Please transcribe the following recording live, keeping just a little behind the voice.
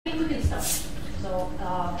start. So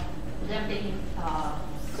today I'm taking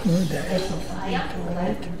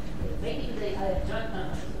basically I have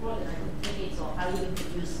joined support and I could take it, so I will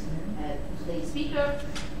introduce today's speaker.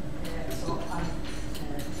 So I'm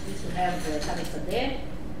pleased to have Talya Sadeh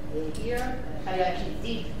here. Talya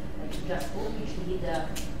actually just finished. She did her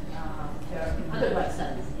undergrad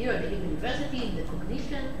studies here at the University in the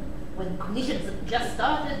cognition. When cognition just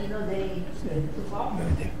started, they took off.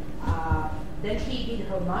 Then she did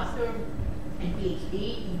her master and PhD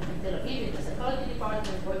in Tel Aviv in the psychology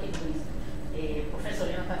department, working with Professor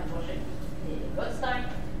Jonathan Goldstein.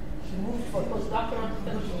 She moved for postdoctoral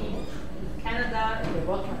fellowship in Canada at the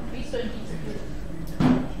Rothman Research Institute,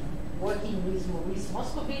 working with Maurice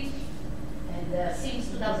Moscovitz. And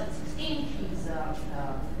since 2016, she's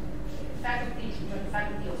faculty. She joined the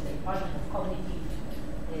faculty of the Department of Cognitive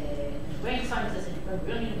Brain Sciences at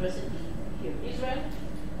Gurion University here in Israel.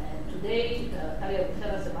 And today, Talya will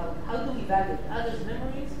tell us about how to evaluate others'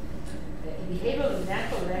 memories in behavioral and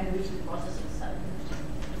natural language processing study.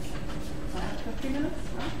 30 minutes?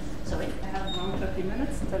 Huh? Sorry? I have around 30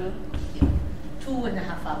 minutes till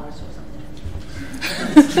 2.5 hours or something.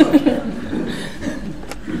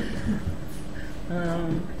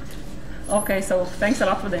 Okay, so thanks a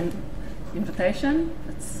lot for the invitation.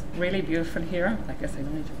 It's really beautiful here. I guess I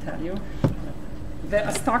don't need to tell you.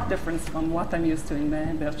 A stark difference from what I'm used to in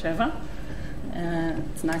Be'er Sheva.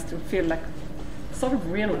 It's nice to feel like sort of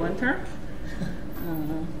real winter.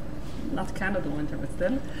 Not Canada winter, but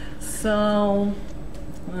still. So,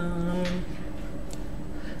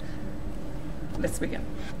 let's begin.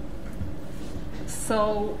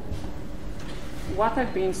 So, what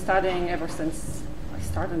I've been studying ever since I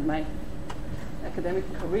started my academic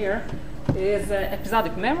career is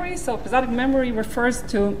episodic memory. So episodic memory refers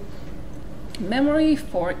to memory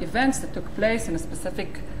for events that took place in a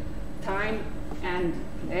specific time and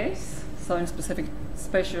place, so in a specific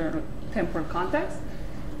spatial temporal context.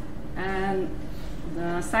 And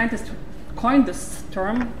the scientist who coined this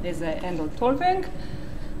term is Endel Tolving,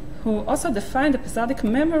 who also defined episodic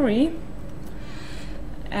memory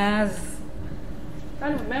as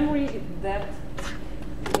kind of memory that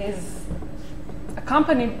is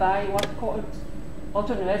accompanied by what's called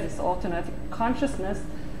autonoetic, or autonoetic consciousness,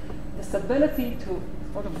 this ability to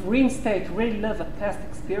sort of reinstate, relive a past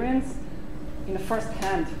experience in a first-person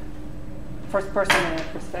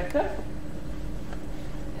perspective.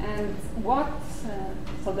 And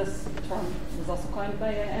so this term was also coined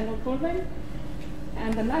by Endel Tolving.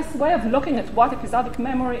 And a nice way of looking at what episodic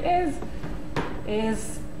memory is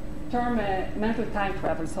term mental time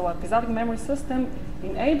travel. So episodic memory system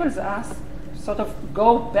enables us to sort of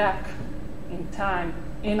go back in time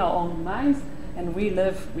in our own minds and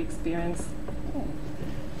re-experience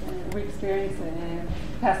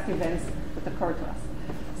past events that occurred to us.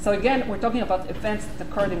 So again, we're talking about events that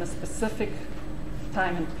occurred in a specific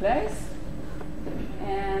time and place.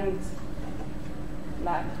 And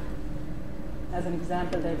like, as an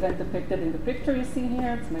example, the event depicted in the picture you see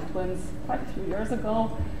here, it's my twins quite a few years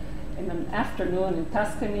ago, in an afternoon in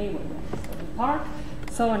Tuscany, we went to a certain park.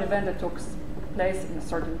 So an event that took place in a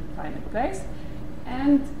certain time and place.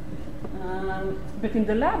 And but in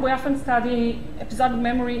the lab, we often study episodic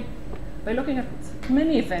memory by looking at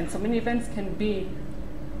many events. So many events can be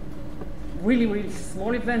really, really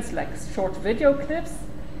small events like short video clips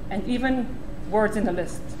and even words in a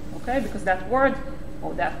list, okay? Because that word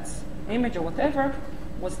or that image or whatever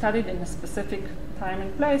was studied in a specific time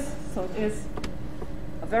and place. So it is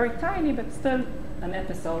a very tiny but still an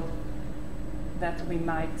episode that we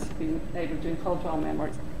might be able to encode to our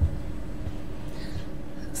memories.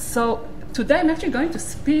 So today I'm actually going to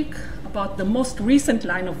speak about the most recent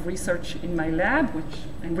line of research in my lab, which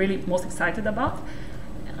I'm really most excited about.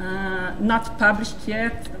 Not published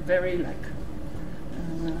yet, very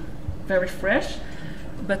fresh.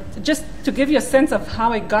 But just to give you a sense of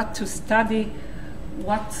how I got to study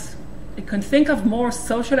what you can think of more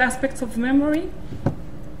social aspects of memory,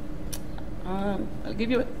 I'll give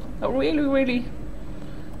you a really, really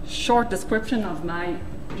short description of my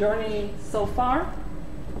journey so far.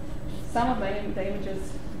 Some of the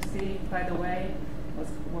images you see, by the way,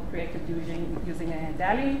 were created using a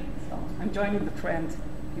DALI. So I'm joining the trend.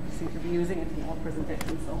 People seem to be using it in all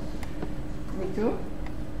presentations, so me too.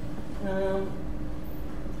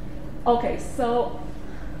 Okay, so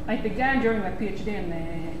I began during my PhD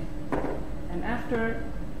and after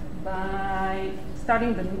by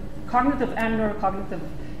studying the cognitive and neurocognitive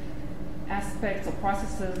aspects or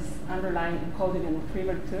processes underlying encoding and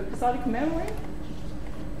retrieval to episodic memory,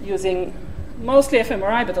 using mostly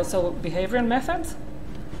fMRI, but also behavioral methods.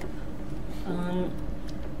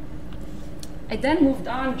 I then moved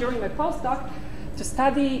on during my postdoc to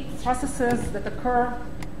study processes that occur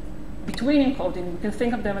between encoding. You can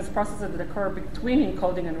think of them as processes that occur between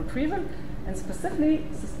encoding and retrieval, and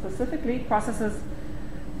specifically processes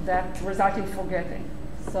that result in forgetting.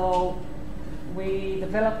 So we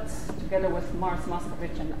developed, together with Mars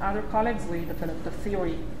Moscovich and other colleagues, we developed a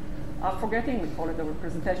theory of forgetting. We call it the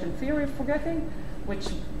representation theory of forgetting, which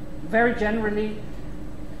very generally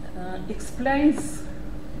explains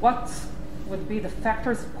what would be the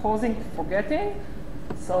factors causing forgetting.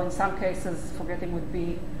 So in some cases, forgetting would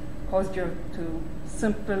be caused due to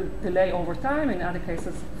simple delay over time. In other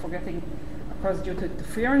cases, forgetting occurs due to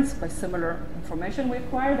interference by similar information we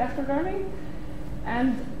acquired after learning.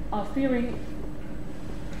 And our theory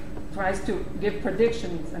tries to give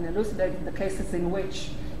predictions and elucidate the cases in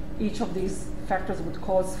which each of these factors would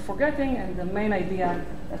cause forgetting. And the main idea,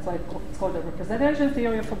 that's why it's called the representation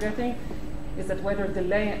theory of forgetting, is that whether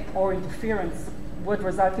delay or interference would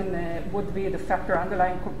result in would be the factor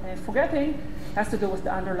underlying forgetting has to do with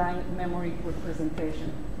the underlying memory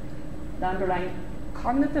representation, the underlying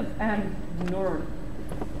cognitive and neural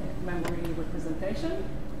memory representation.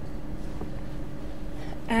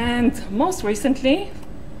 And most recently,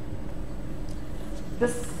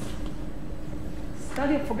 this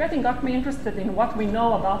study of forgetting got me interested in what we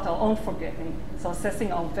know about our own forgetting, so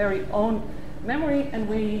assessing our very own memory. And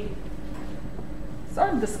we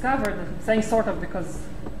sort of discovered, saying sort of because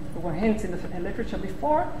there were hints in the literature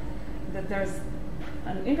before, that there's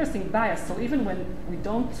an interesting bias. So even when we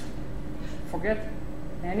don't forget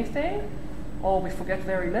anything, or we forget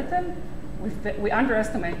very little, we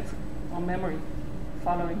underestimate our memory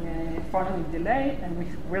following delay, and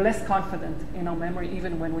we're less confident in our memory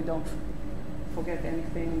even when we don't forget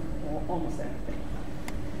anything or almost anything.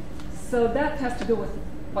 So that has to do with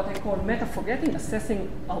what I call meta-forgetting, assessing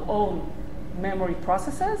our own memory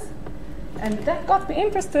processes. And that got me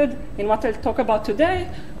interested in what I'll talk about today,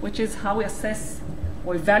 which is how we assess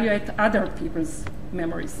or evaluate other people's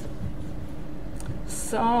memories.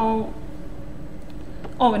 So,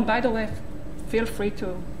 oh, and by the way, feel free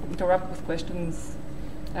to interrupt with questions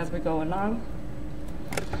as we go along.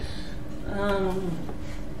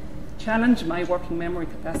 Challenge my working memory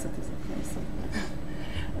capacities,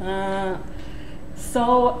 okay?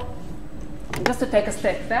 So just to take a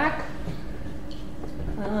step back,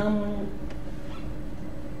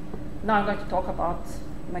 now I'm going to talk about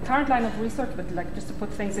my current line of research, but just to put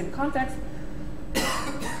things in context,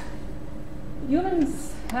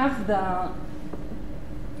 humans have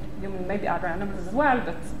maybe other animals as well,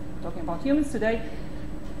 but talking about humans today,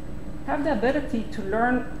 have the ability to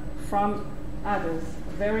learn from others,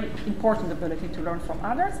 a very important ability to learn from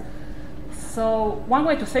others. So one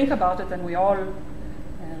way to think about it, and we all,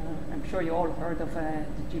 I'm sure you all heard of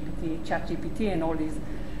GPT, ChatGPT, and all these,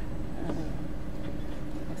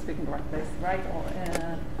 I'm speaking the right place, right? Or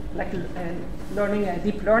learning,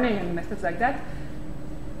 deep learning and methods like that.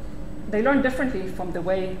 They learn differently from the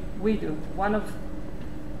way we do. One of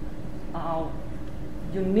our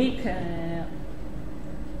unique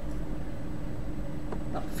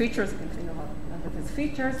features, you can think about that as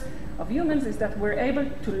features of humans, is that we're able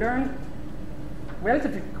to learn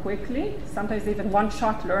relatively quickly, sometimes even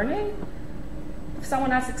one-shot learning, if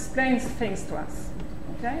someone else explains things to us,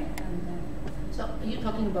 okay? And, so are you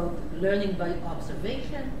talking about learning by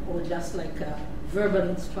observation or just like verbal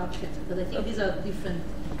instructions? Because I think these are different.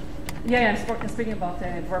 Yeah, I'm speaking about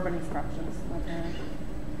verbal instructions,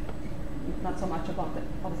 not so much about the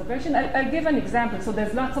observation. I'll give an example. So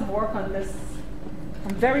there's lots of work on this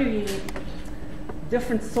from very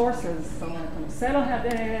different sources. So Tomasello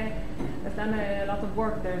has done a lot of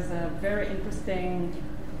work. There's a very interesting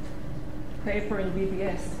paper in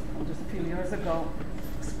BBS from just a few years ago.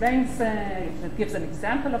 Explains, that gives an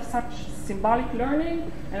example of such symbolic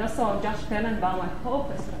learning. And also Josh Tenenbaum, I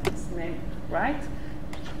hope is his name, right?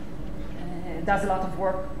 Does a lot of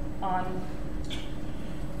work on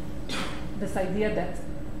this idea that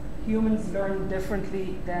humans learn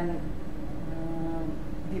differently than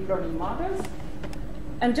deep learning models.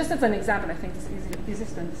 And just as an example, I think it's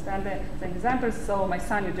easiest to understand the examples. So my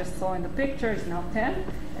son, you just saw in the picture, is now 10,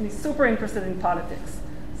 and he's super interested in politics.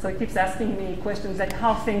 So he keeps asking me questions like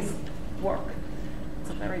how things work.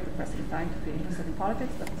 It's a very depressing time to be interested in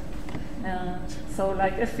politics. But so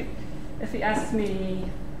like if he asks me,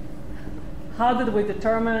 how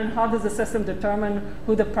does the system determine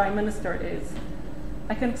who the prime minister is?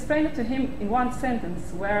 I can explain it to him in one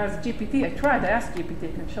sentence, whereas GPT, I asked GPT,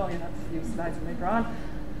 I can show you a few slides later on.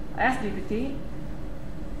 I asked GPT,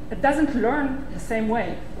 it doesn't learn the same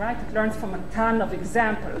way, right? It learns from a ton of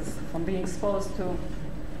examples, from being exposed to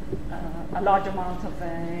a large amount of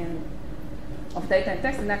of data and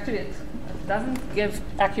text, and actually it doesn't give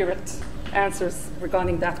accurate answers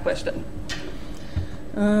regarding that question.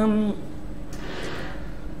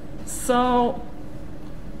 So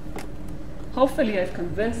hopefully I've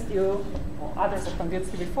convinced you, or others have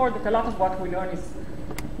convinced you before, that a lot of what we learn is,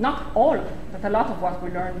 not all, but a lot of what we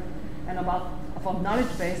learn and about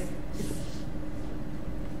knowledge base is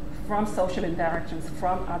from social interactions,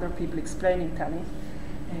 from other people explaining, telling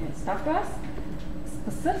stuff to us.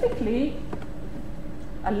 Specifically,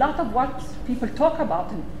 a lot of what people talk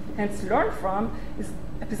about and hence learn from is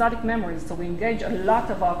episodic memories. So we engage, a lot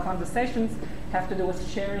of our conversations have to do with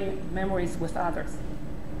sharing memories with others.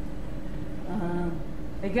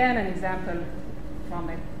 Again, an example from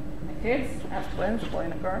my kids. I have twins, a boy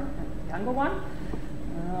and a girl, and a younger one.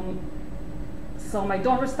 So my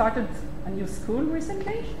daughter started a new school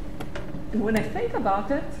recently. And when I think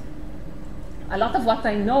about it, a lot of what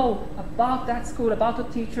I know about that school, about the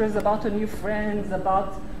teachers, about the new friends,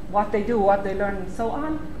 about what they do, what they learn, and so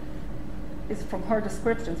on, is from her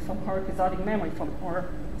descriptions, from her episodic memory, from her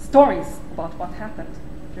stories about what happened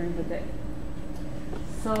during the day.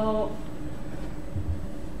 So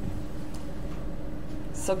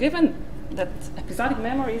given that episodic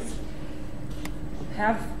memories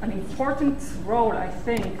have an important role, I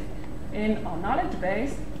think, in our knowledge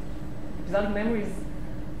base, episodic memories,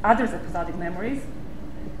 others' episodic memories,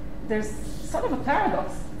 there's sort of a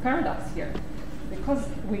paradox here. Because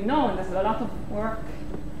we know, and there's a lot of work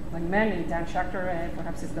by many, Dan Schachter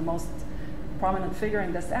perhaps is the most prominent figure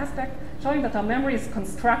in this aspect, showing that our memory is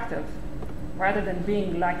constructive, rather than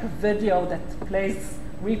being like a video that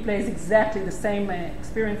replays exactly the same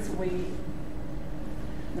experience we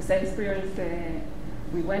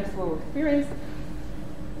went through experience.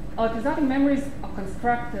 Our episodic memories are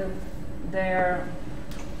constructive. They're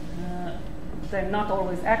not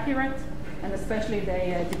always accurate, and especially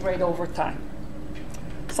they degrade over time.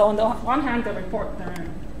 So on the one hand, they're an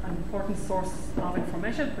important source of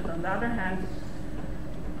information, but on the other hand,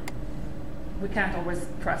 we can't always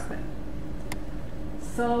trust them.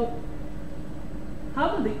 So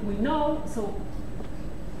how do we know? So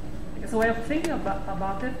a way of thinking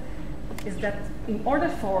about it is that in order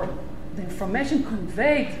for the information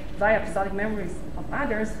conveyed via episodic memories of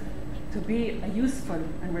others to be a useful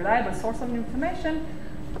and reliable source of information,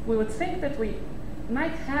 we would think that we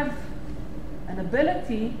might have an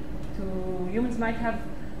ability humans might have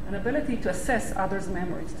an ability to assess others'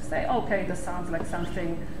 memories, to say, okay, this sounds like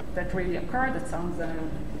something that really occurred, that sounds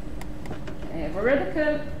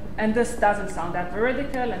veridical, and this doesn't sound that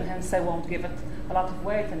veridical, and hence I won't give it a lot of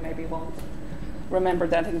weight, and maybe won't remember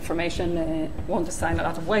that information, won't assign a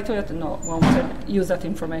lot of weight to it, and won't use that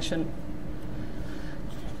information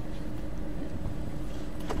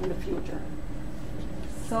in the future.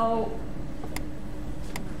 So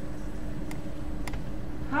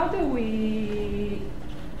how are we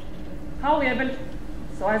able,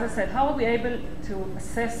 so as I said, how are we able to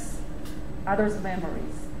assess others'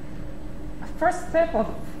 memories? A first step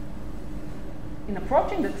in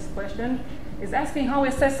approaching this question is asking how we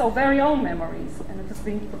assess our very own memories. And it has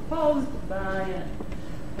been proposed by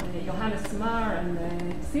Johannes Mar and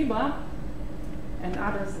Sibra, and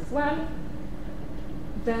others as well,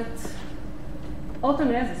 that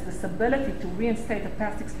autonoetic, this ability to reinstate a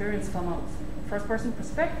past experience from a first-person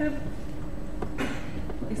perspective,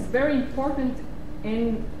 is very important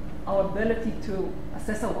in our ability to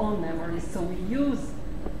assess our own memories. So we use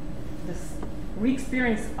this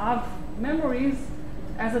re-experience of memories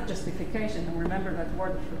as a justification, and remember that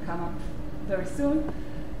word will come up very soon,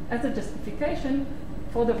 as a justification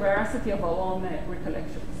for the veracity of our own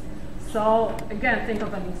recollections. So again, think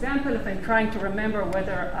of an example. If I'm trying to remember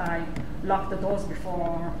whether I locked the doors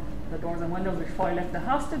and windows before I left the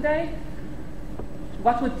house today,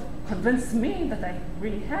 what would convince me that I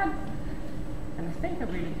really had, and I think I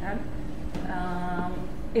really had,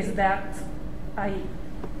 is that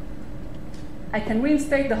I can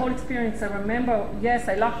reinstate the whole experience. I remember, yes,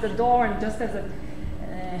 I locked the door, and just as it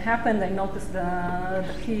happened, I noticed the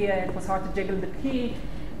key. It was hard to jiggle the key,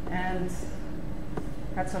 and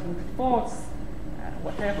had certain thoughts,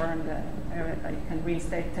 whatever, and I can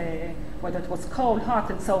reinstate whether it was cold, hot,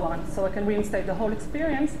 and so on. So I can reinstate the whole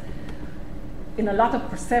experience in a lot of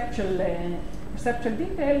perceptual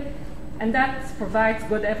detail, and that provides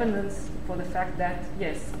good evidence for the fact that,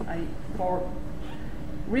 yes, for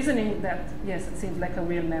reasoning that, yes, it seems like a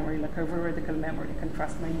real memory, like a veridical memory. You can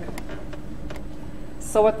trust my memory.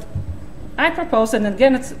 So what I propose, and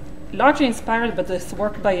again, it's largely inspired by this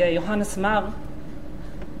work by Johannes Mar,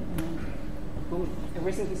 who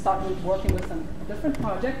recently started working with a different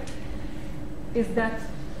project, is that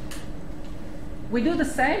we do the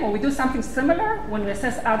same, or we do something similar when we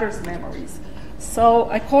assess others' memories. So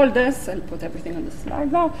I call this, I'll put everything on the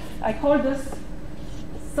slide now, I call this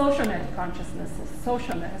socionoetic consciousness, or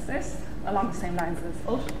socionoesis, along the same lines as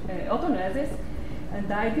autonoesis. And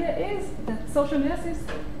the idea is that socionoesis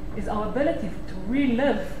is our ability to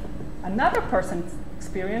relive another person's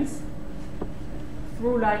experience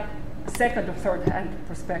through like a second or third hand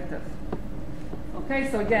perspective. Okay,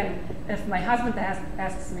 so again, if my husband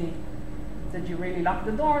asks me, did you really lock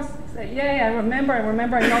the doors? I say, yeah, I remember,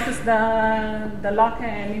 I noticed the lock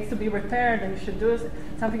needs to be repaired and you should do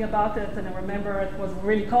something about it, and I remember it was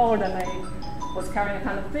really cold and I was carrying a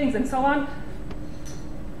ton of things and so on.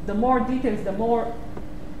 The more details, the more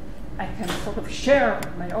I can sort of share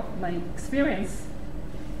my experience,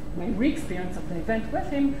 my re-experience of the event with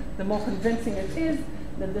him, the more convincing it is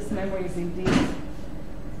that this memory is indeed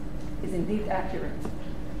accurate.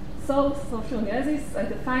 So socionoesis, I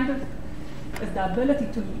defined it as the ability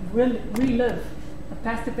to relive a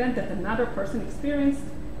past event that another person experienced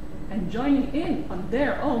and joining in on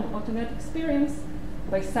their own autonoetic experience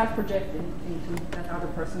by self-projecting into that other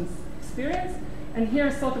person's experience. And here I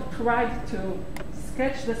sort of tried to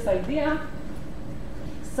sketch this idea.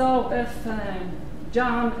 So if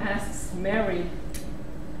John asks Mary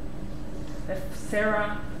if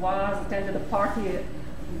Sarah attended a party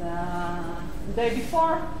the day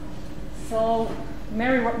before, so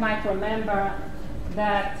Mary might remember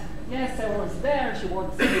that, yes, Sarah was there, she wore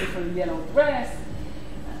this beautiful yellow dress,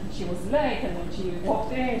 and she was late, and when she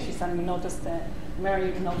walked in, she suddenly noticed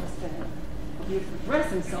Mary noticed the beautiful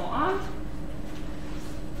dress and so on.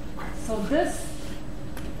 So this,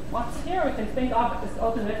 what's here, we can think of as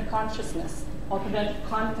autonoetic consciousness, autonoetic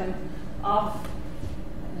content of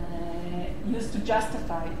used to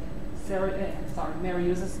justify, Mary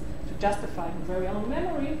uses to justify her very own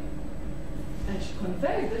memory, and she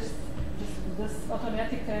conveys this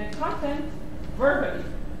autonoetic content verbally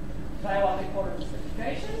via what we call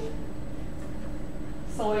justification.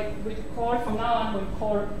 So we call, from now on, we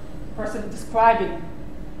call the person describing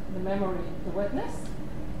the memory the witness.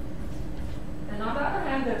 And on the other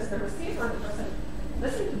hand, there's the receiver, the person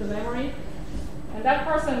listening to the memory, and that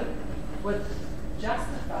person would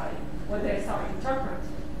interpret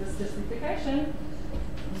this justification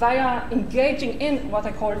via engaging in what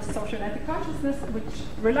I call socionoetic consciousness, which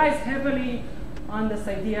relies heavily on this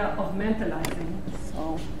idea of mentalizing.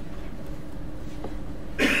 So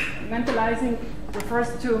mentalizing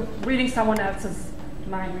refers to reading someone else's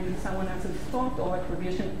mind, reading someone else's thought, or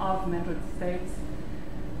attribution of mental states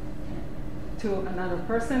to another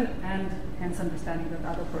person, and hence understanding that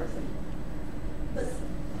other person. But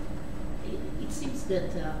it seems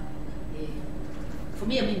that, for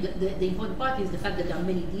me, I mean, the important part is the fact that there are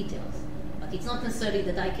many details, but it's not necessarily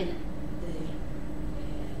that I can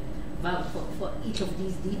vouch for each of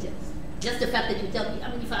these details. Just the fact that you tell me,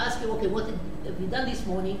 I mean, if I ask you, okay, what have you done this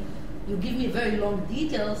morning, you give me very long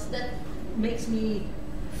details, that makes me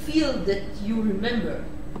feel that you remember.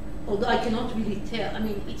 Although I cannot really tell. I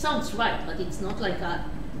mean, it sounds right, but it's not like a,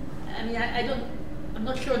 I mean, I'm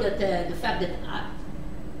not sure that the fact that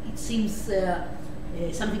it seems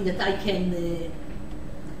something that I can...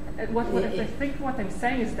 I think what I'm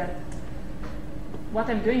saying is that what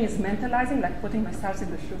I'm doing is mentalizing, like putting myself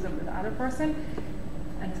in the shoes of the other person,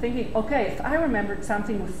 and thinking, okay, if I remembered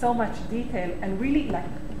something with so much detail and really like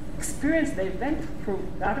experienced the event through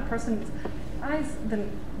the other person's eyes,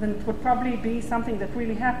 then it would probably be something that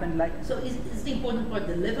really happened. Like, so is the important part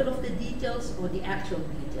the level of the details or the actual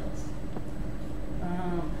details?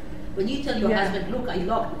 When you tell your husband, look, I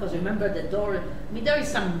locked because remember the door, I mean, there is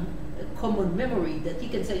some common memory that he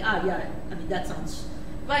can say, yeah, I mean, that sounds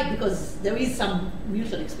right, because there is some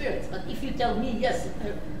mutual experience. But if you tell me, yes,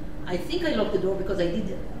 I think I locked the door because I did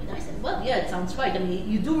it, I mean, I said, well, yeah, it sounds right. I mean,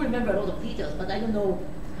 you do remember a lot of details, but I don't know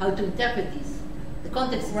how to interpret these. The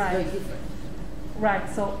context is very different. Right.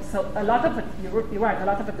 So a lot of it, you're right. A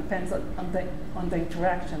lot of it depends on the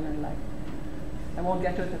interaction, and like, I won't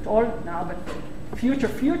get to it at all now. But future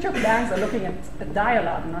plans are looking at a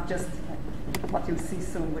dialogue, not just what you'll see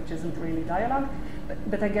soon, which isn't really dialogue.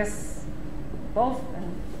 But I guess both,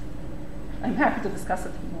 and I'm happy to discuss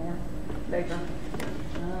it more later.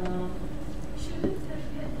 Shouldn't there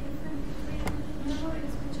be a difference between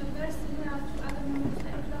memories which are very similar to other memories,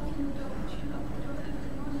 like locking the door, which you lock the door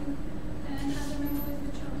every morning, and other memories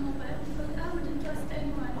which are more bad? Because I wouldn't trust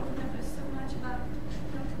anyone who remembers so much about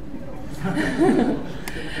locking the door.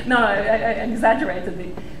 No, I exaggerated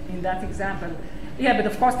in that example. Yeah, but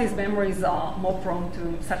of course these memories are more prone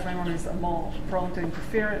to, such memories are more prone to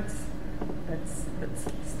interference. But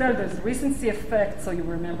still there's recency effect, so you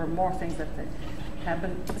remember more things that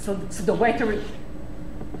happen. So the way to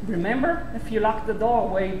remember if you lock the door or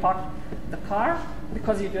where you park the car,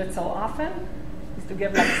 because you do it so often, is to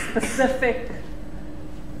give like specific,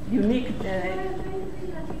 unique. I don't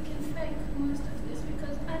think that we can fake most of this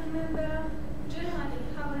because I remember generally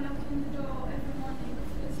how locking the door every morning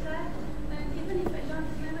feels like, and even if I don't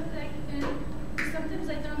remember, like sometimes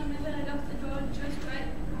I don't remember I locked the door just right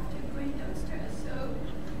after going downstairs. So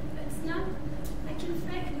it's not. I can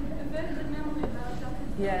fake a very good memory about locking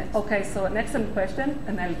the door. Yeah. Okay. So an excellent question,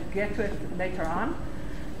 and I'll get to it later on.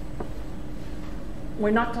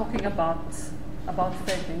 We're not talking about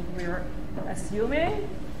faking. We're assuming,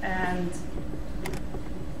 and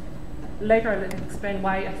later I'll explain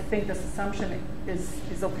why I think this assumption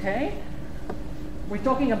is okay. We're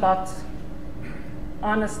talking about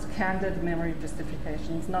honest, candid memory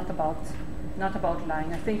justifications, not about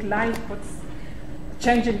lying. I think lying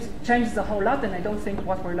changes a whole lot, and I don't think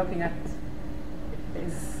what we're looking at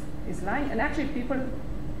is lying. And actually,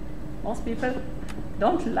 most people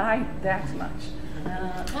don't lie that much.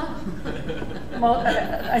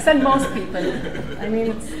 I said most people. I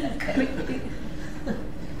mean,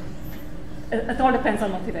 it all depends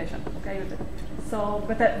on motivation. Okay, so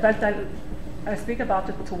but I'll speak about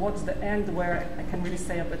it towards the end, where I can really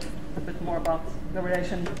say a bit more about the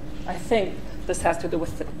relation. I think this has to do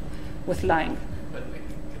with lying. But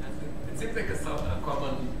it seems like a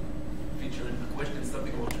common feature in the question is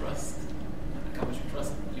something about trust. Like how much you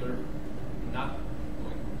trust you're not.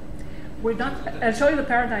 We're not. I'll show you the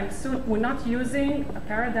paradigm soon. We're not using a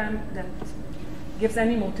paradigm that gives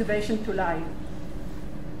any motivation to lie.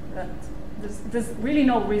 There's really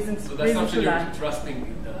no reason to lie. So the assumption you're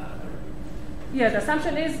trusting the other. Yeah, the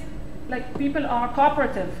assumption is like people are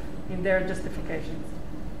cooperative in their justifications.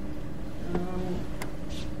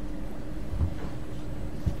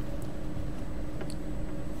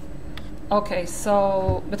 Okay,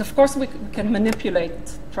 so, but of course we can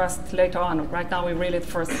manipulate trust later on. Right now we really at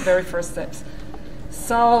very first steps.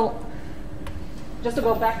 So, just to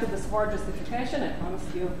go back to this word justification, I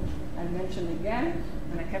promised you I'll mention again,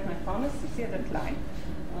 and I kept my promise. You see that line.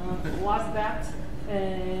 Was that,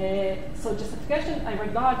 so justification I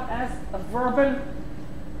regard as a verbal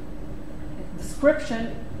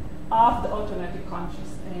description of the autonoetic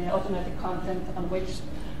content on which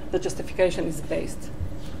the justification is based.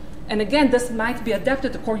 And again, this might be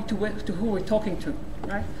adapted according to who we're talking to,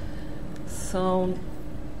 right? So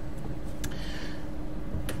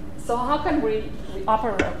how can we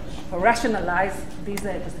rationalize these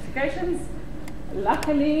justifications?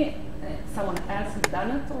 Luckily, someone else has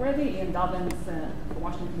done it already. Ian Dobbins from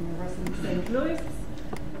Washington University in St. Louis,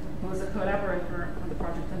 who was a collaborator on the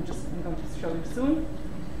project I'm going to show you soon.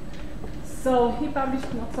 So he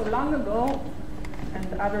published not so long ago,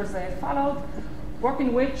 and others followed, work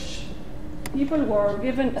in which people were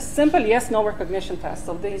given a simple yes-no recognition test.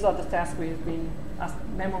 So these are the tasks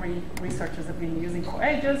memory researchers have been using for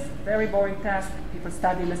ages. Very boring task. People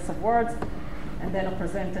study lists of words and then are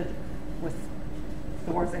presented with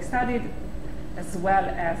the words they studied, as well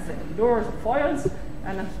as lures or foils,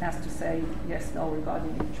 and I'm asked to say yes, no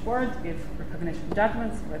regarding each word, give recognition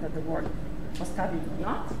judgments, whether the word was studied or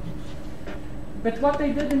not. But what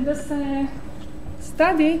they did in this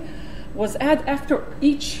study was add after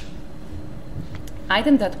each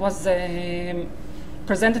item that was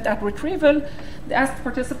presented at retrieval, they asked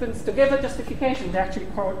participants to give a justification. They actually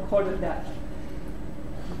called it that.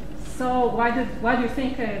 So why do you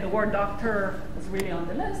think the word doctor was really on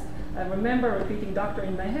the list? I remember repeating doctor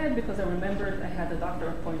in my head because I remembered I had a doctor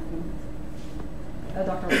appointment.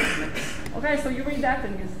 Okay, so you read that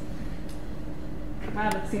and you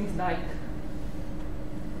well, it seems like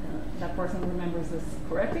that person remembers this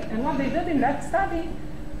correctly. And what they did in that study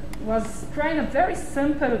was train a very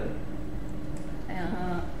simple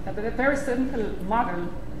model,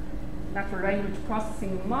 natural language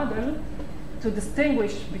processing model, to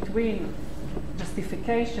distinguish between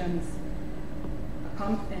justifications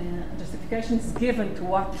given to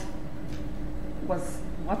what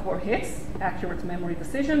were hits, accurate memory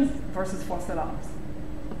decisions, versus false alarms.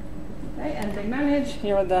 Okay, and they managed,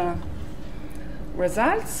 here are the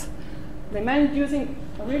results. They managed using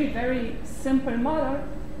a really very simple model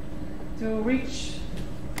to reach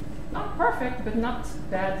not perfect, but not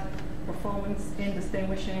bad performance in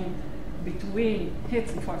distinguishing between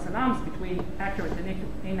hits and false alarms, between accurate and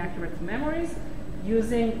inaccurate memories,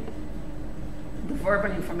 using the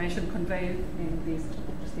verbal information conveyed in these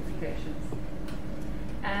justifications.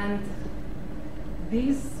 And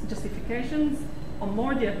these justifications are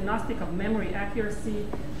more diagnostic of memory accuracy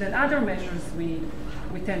than other measures we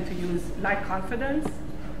tend to use, like confidence,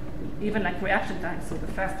 even like reaction time. So the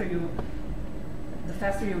faster you the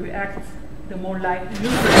faster you react, the more likely you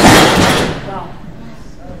wow.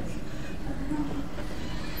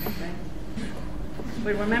 Okay.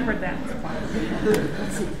 We remember that.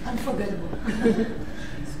 Unforgettable.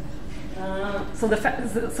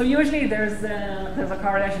 So usually there's a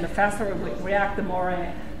correlation. The faster we react, the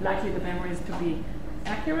more likely the memory is to be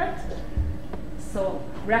accurate. So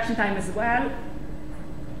reaction time as well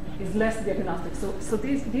is less diagnostic. So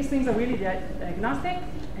these things are really diagnostic.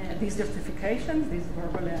 These justifications, these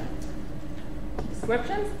verbal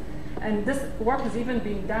descriptions, and this work has even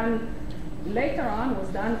been done later on. Was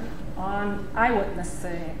done on eyewitness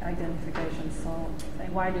identification. So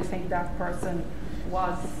why do you think that person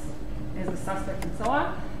is a suspect and so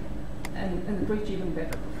on, and reach even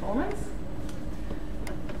better performance.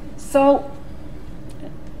 So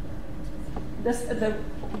the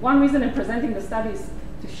one reason in presenting the study is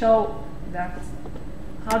to show that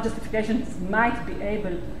how justifications might be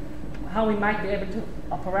able, how we might be able to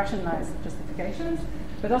operationalize justifications,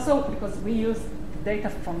 but also because we use data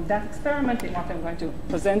from that experiment in what I'm going to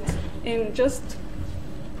present in just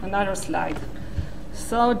another slide.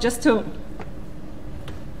 So just to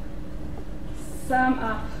sum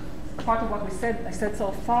up part of what I said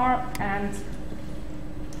so far, and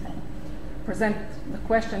present the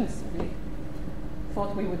questions we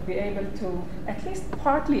thought we would be able to at least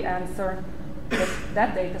partly answer with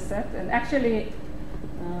that data set. And actually,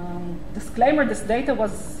 disclaimer, this data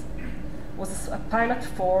was a pilot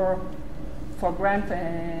for a grant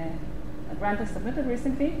I submitted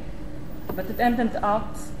recently, but it ended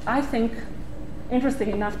out, I think,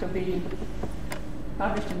 interesting enough to be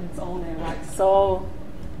published in its own right. So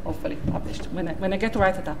hopefully published when I get to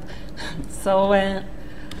write it up.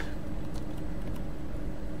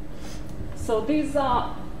 So these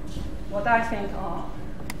are what I think are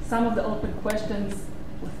some of the open questions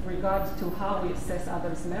with regard to how we assess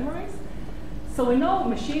others' memories. So we know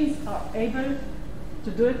machines are able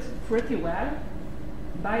to do it pretty well.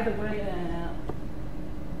 By the way,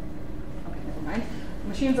 okay, never mind.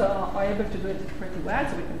 Machines are able to do it pretty well,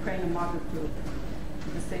 so we can train a model to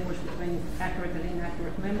distinguish between accurate and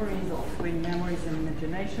inaccurate memories, or between memories and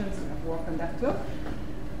imaginations. We have worked on that too.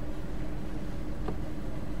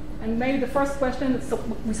 And maybe the first question, so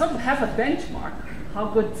we sort of have a benchmark,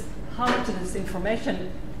 how much of this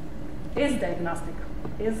information is diagnostic,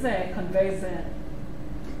 conveys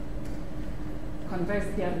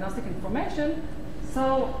diagnostic information.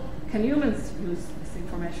 So can humans use this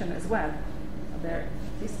information as well?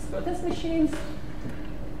 This is good as machines,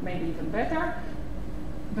 maybe even better.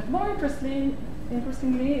 But more interesting is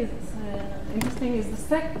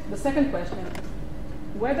the second question,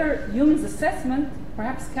 whether humans' assessment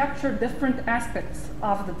perhaps capture different aspects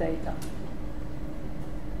of the data.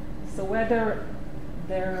 So whether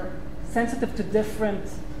they're sensitive to different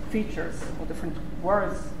features or different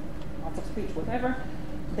words, lots of speech, whatever,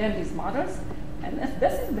 than these models. And if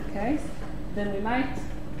this is the case, then we might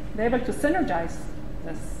be able to synergize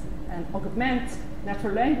this and augment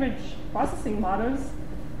natural language processing models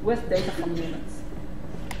with data from humans.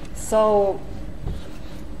 So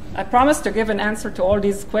I promised to give an answer to all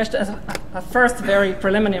these questions, a first very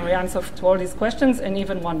preliminary answer to all these questions, and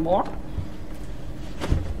even one more.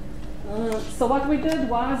 So what we did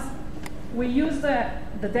was we used the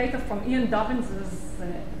data from Ian Dobbins'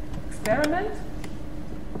 experiment.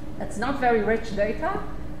 It's not very rich data.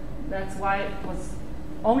 That's why it was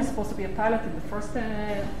only supposed to be a pilot in the first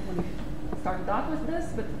when we started out with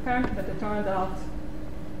this, but it turned out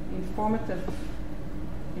informative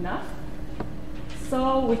enough.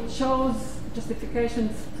 So we chose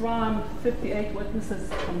justifications from 58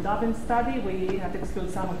 witnesses from Dobbins' study. We had to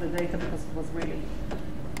exclude some of the data because it was really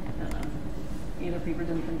either people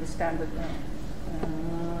didn't understand the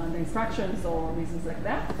instructions or reasons like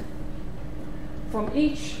that. From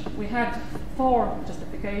each, we had 4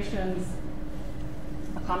 justifications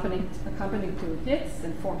accompanied to hits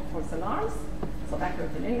and 4 false alarms, so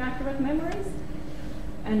accurate and inaccurate memories.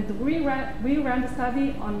 And we ran the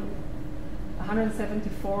study on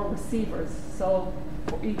 174 receivers. So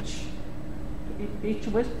for each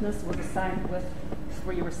witness was assigned with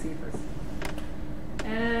 3 receivers.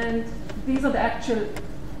 And these are the actual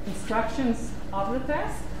instructions of the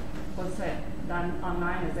test. It was done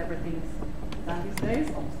online, as everything is done these days,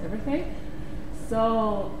 almost everything.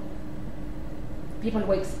 So people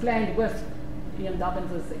were explained with Ian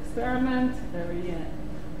Dobbins' experiment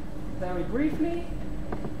very briefly,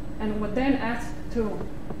 and were then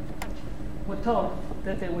were told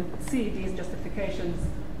that they would see these justifications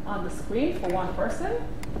on the screen for one person,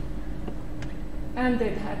 and they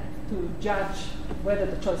had to judge whether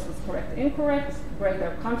the choice was correct or incorrect, grade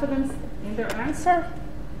their confidence in their answer,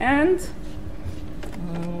 and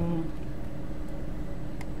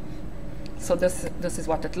So this is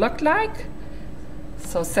what it looked like.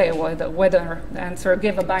 So say whether the answer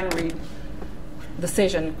give a binary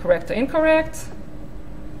decision correct or incorrect,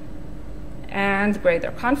 and grade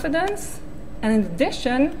their confidence. And in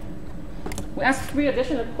addition, we asked 3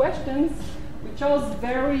 additional questions. We chose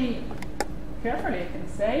very carefully, I can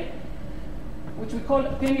say, which we call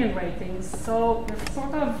opinion ratings. So they're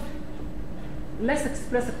sort of less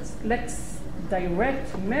explicit, less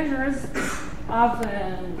direct measures of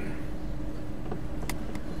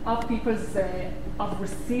people's, of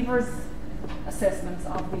receivers' assessments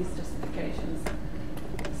of these justifications.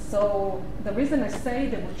 So the reason I say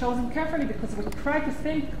they were chosen carefully because we try to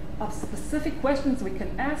think of specific questions we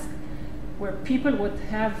can ask where people would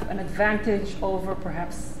have an advantage over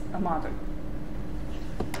perhaps a model,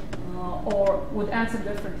 or would answer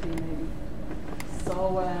differently maybe.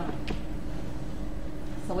 So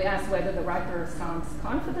we asked whether the writer sounds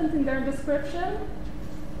confident in their description,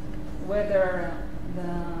 whether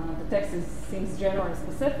the text seems general or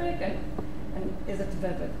specific, and is it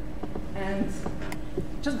vivid. And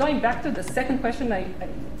just going back to the second question I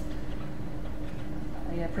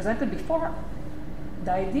presented before,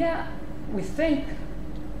 the idea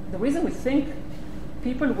the reason we think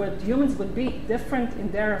humans would be different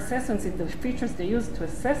in their assessments, in the features they use to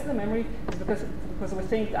assess the memory, is because we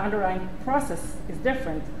think the underlying process is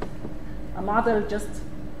different. A model just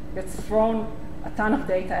gets thrown a ton of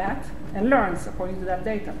data at and learns according to that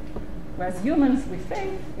data. Whereas humans, we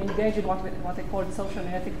think, engage in what they call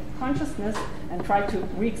socionoetic consciousness and try to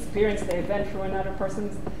re-experience the event through another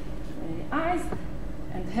person's eyes,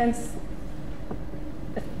 and hence,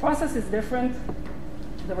 if the process is different,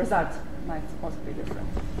 the result might also be different.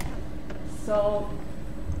 So,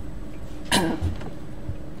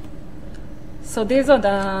 so these are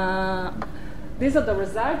the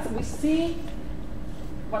results. We see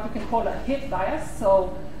what we can call a hit bias.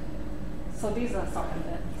 So these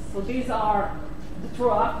are the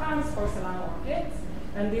true outcomes for salon or hits,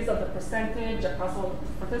 and these are the percentage across all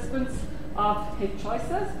participants of hit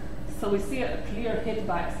choices. So we see a clear hit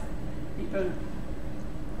bias. People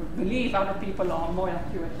believe other people are more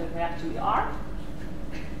accurate than they actually are.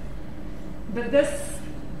 But this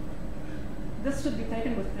should be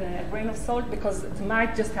taken with a grain of salt because it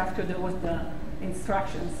might just have to do with the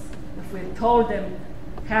instructions. If we told them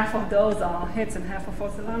half of those are hits and half are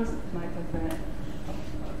false alarms, it might have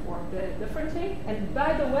worked differently. And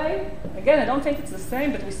by the way, again, I don't think it's the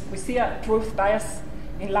same, but we see a truth bias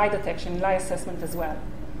in lie detection, lie assessment as well.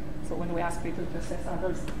 So when we ask people to assess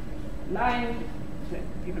others lying,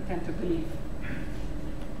 people tend to believe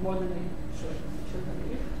more than they should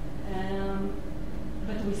believe.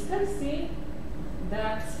 But we still see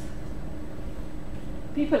that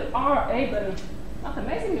people are able, not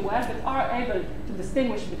amazingly well, but are able to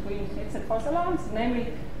distinguish between hits and false alarms,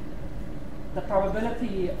 namely the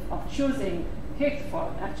probability of choosing hit for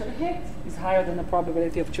an actual hit is higher than the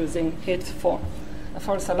probability of choosing hit for a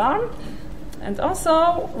false alarm. And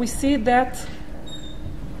also, we see that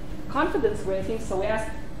confidence rating, so we ask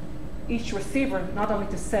each receiver not only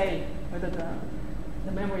to say whether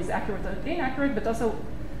the memory is accurate or inaccurate, but also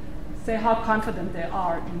say how confident they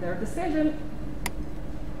are in their decision.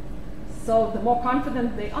 So the more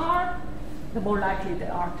confident they are, the more likely they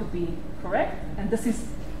are to be correct. And this is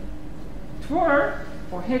truer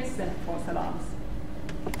for hits than false alarms.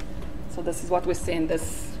 So this is what we see in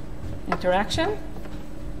this interaction.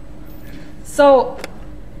 So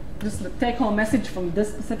just the take-home message from this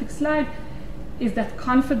specific slide is that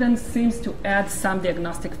confidence seems to add some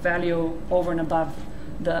diagnostic value over and above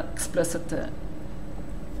the explicit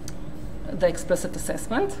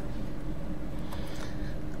assessment.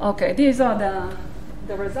 Okay, these are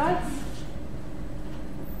the results.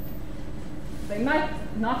 They might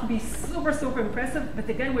not be super impressive, but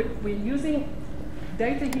again, we're using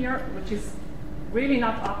data here which is really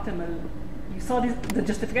not optimal. You saw the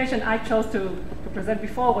justification I chose to present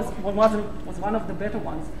before was one of the better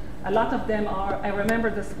ones. A lot of them are, I remember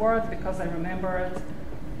this word because I remember it.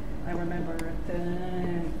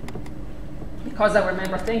 Because I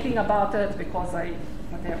remember thinking about it, because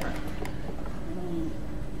whatever.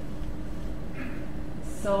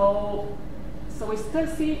 So we still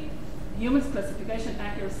see human classification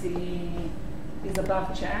accuracy is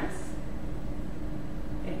above chance.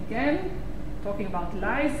 Again, talking about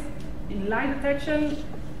lies, in lie detection,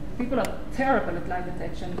 people are terrible at lie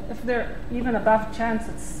detection. If they're even above chance,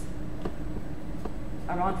 it's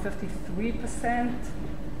around 53%.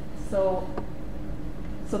 So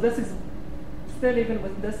this is still, even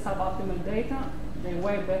with this suboptimal data, they're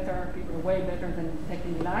way better, people are way better than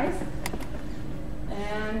detecting lies.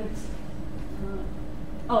 And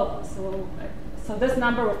So this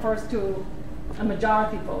number refers to a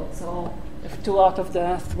majority vote. So if 2 out of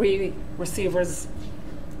the 3 receivers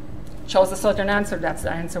chose a certain answer, that's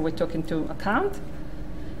the answer we took into account.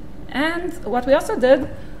 And what we also did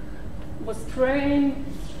was retrain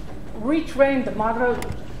the model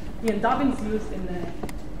Ian Dobbins used in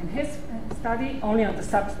his study only on the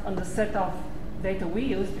set of data we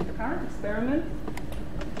used in the current experiment.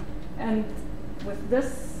 And with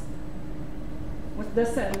this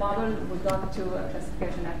model, we got to a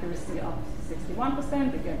classification accuracy of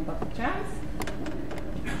 61%, again, but a chance.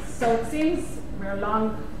 So it seems we're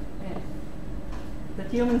along that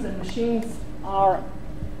humans and machines are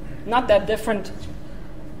not that different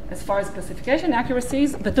as far as classification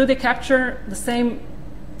accuracies, but do they capture the same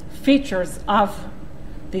features of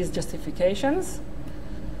these justifications?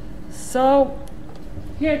 So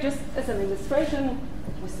here, just as an illustration,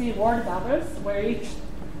 we see word bubbles where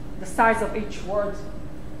the size of each word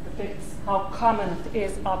depicts how common it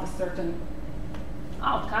is of a certain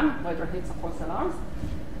outcome, whether hits or false alarms.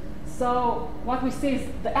 So what we see is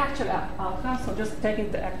the actual outcome, so just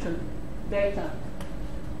taking the actual data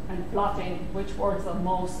and plotting which words are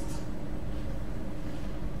most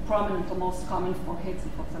prominent or most common for hits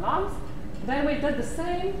and false alarms. Then we did the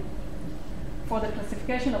same for the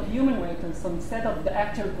classification of human ratings. So instead of the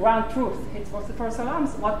actual ground truth, hits versus false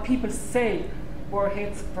alarms, what people say were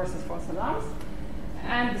hits versus false alarms.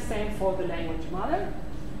 And the same for the language model.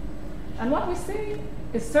 And what we see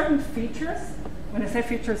is certain features. When I say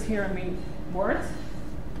features here, I mean words.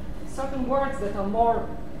 Certain words that are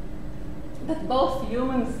that both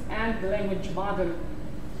humans and the language model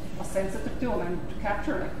are sensitive to and to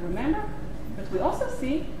capture, like remember. But we also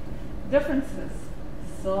see differences.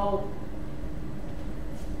 So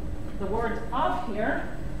the word of here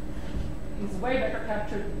is way better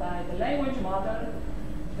captured by the language model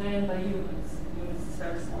than by humans. Humans is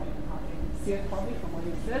very small. You can hardly see it probably from where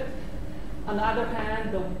you sit. On the other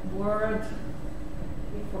hand, the word,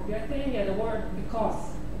 the word because,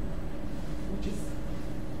 which is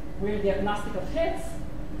really agnostic of hits,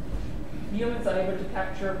 humans are able to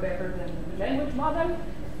capture better than the language model.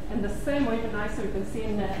 And the same, or even nicer, you can see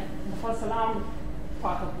in the false alarm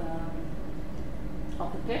part of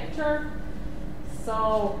the picture.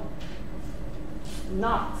 So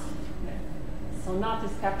not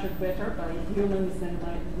is captured better by humans than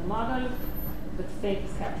by the model, but state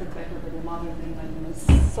is captured better by the model than by humans.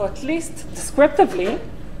 So at least descriptively,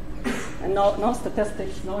 and no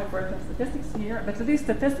statistics, no empirical statistics here, but at least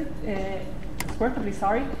descriptively,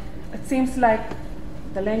 it seems like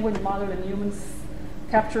the language model and humans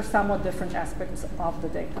capture somewhat different aspects of the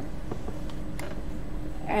data.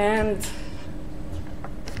 And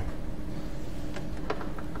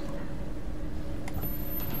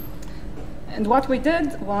what we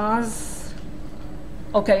did was,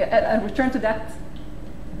 okay, I'll return to that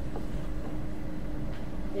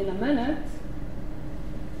in a minute.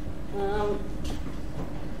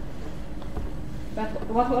 But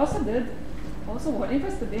what we also did, we're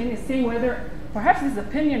interested in, is seeing whether perhaps these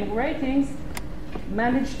opinion ratings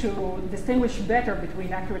manage to distinguish better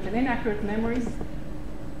between accurate and inaccurate memories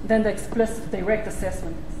than the explicit direct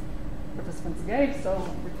assessments participants gave. So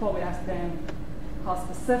before we asked them how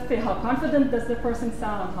specific, how confident does the person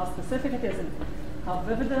sound, how specific it is, and how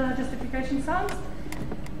vivid the justification sounds.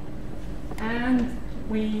 And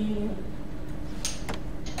we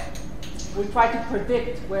try to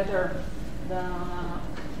predict whether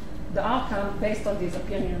the outcome based on these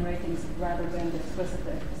opinion ratings rather than the explicit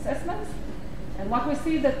assessments. And what we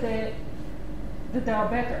see that they are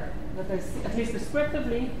better, that they, at least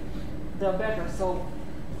descriptively, they're better. So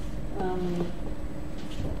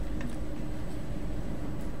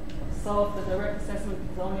if the direct assessment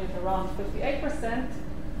is only at around 58%,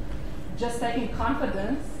 just taking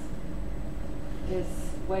confidence is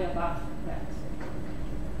way above that.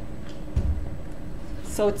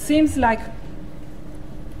 So it seems like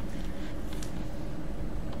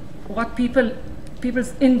what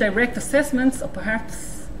people's indirect assessments are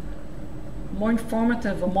perhaps more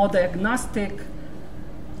informative or more diagnostic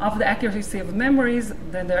of the accuracy of memories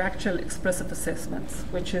than their actual explicit assessments,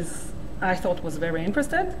 which is, I thought, was very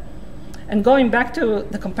interesting. And going back to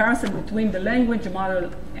the comparison between the language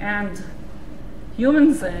model and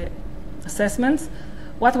humans' assessments,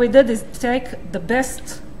 what we did is take the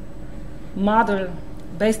best model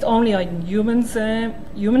based only on humans'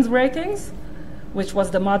 ratings, which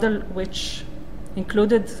was the model which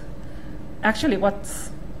included, actually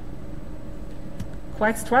what's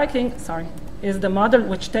quite striking, is the model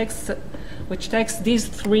which takes these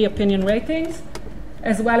 3 opinion ratings,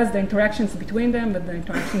 as well as the interactions between them, but the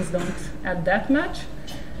interactions don't add that much.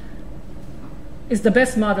 is the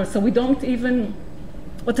best model. So we don't even,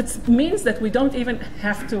 what it means that we don't even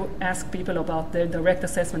have to ask people about their direct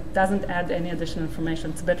assessment. It doesn't add any additional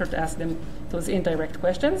information. It's better to ask them those indirect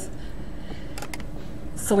questions.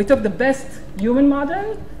 So we took the best human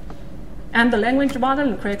model and the language model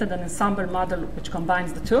and created an ensemble model which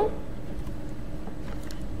combines the two.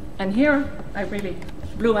 And here, I really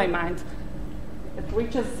blew my mind. It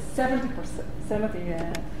reaches 70%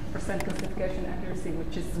 classification accuracy,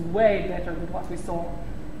 which is way better than what we saw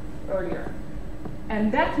earlier.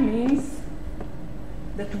 And that means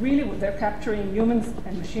that really they're capturing, humans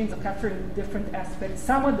and machines are capturing different aspects,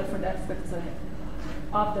 somewhat different aspects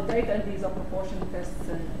of the data, and these are proportion tests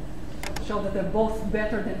show that they're both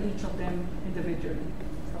better than each of them individually.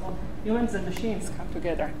 So humans and machines come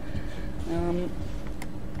together.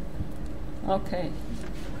 Okay.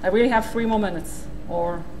 I really have 3 more minutes,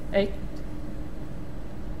 or 8.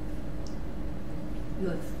 You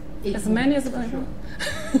have 8 As many as I sure.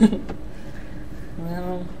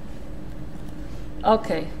 Well,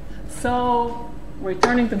 okay. So,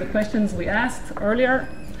 returning to the questions we asked earlier,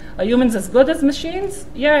 are humans as good as machines?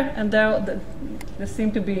 Yeah, and they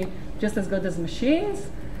seem to be just as good as machines,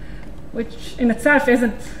 which in itself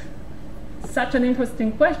isn't such an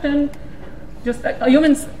interesting question. Just are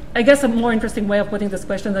humans, I guess a more interesting way of putting this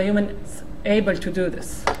question, are humans able to do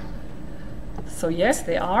this? So yes,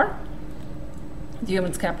 they are. Do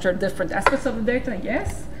humans capture different aspects of the data?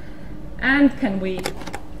 Yes. And can we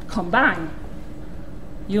combine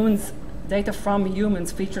humans, data from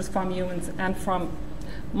humans, features from humans, and from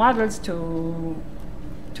models to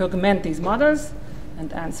augment these models? And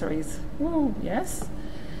the answer is, yes.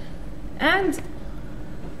 And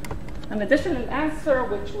an additional answer,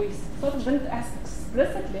 which we sort of didn't ask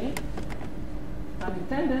explicitly,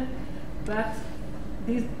 unintended, but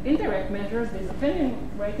these indirect measures, these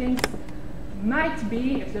opinion ratings, might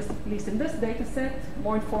be, at least in this data set,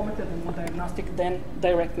 more informative and more diagnostic than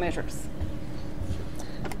direct measures.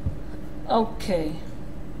 Okay.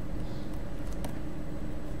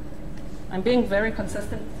 I'm being very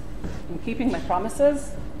consistent in keeping my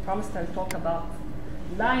promises. Promised I'll talk about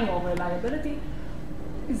lying or reliability.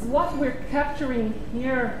 Is what we're capturing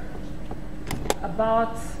here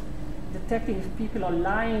about detecting if people are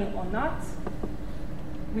lying or not?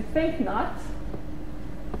 We think not.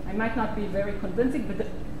 I might not be very convincing,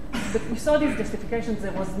 but we saw these justifications.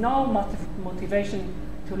 There was no motivation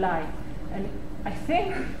to lie. And I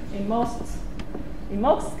think in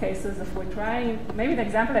most cases, if we're trying, maybe the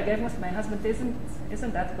example I gave with my husband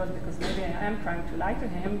isn't that good, because maybe I am trying to lie to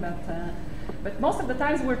him, but most of the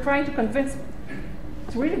times we're trying to convince,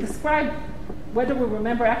 to really describe whether we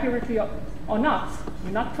remember accurately or not.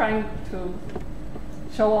 We're not trying to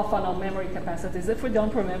show off on our memory capacities. If we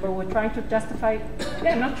don't remember, we're trying to justify,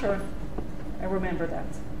 yeah, I'm not sure I remember that.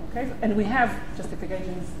 Okay? And we have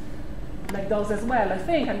justifications like those as well. I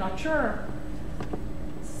think, I'm not sure.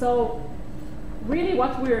 So really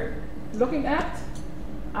what we're looking at,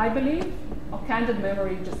 I believe, are candid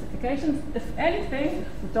memory justifications. If anything,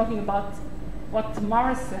 we're talking about what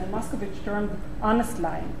Morris and Moscovich termed honest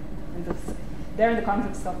lying. They're in the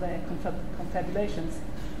context of the confabulations.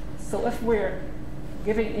 So if we're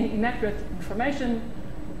giving inaccurate information,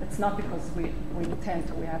 it's not because we intend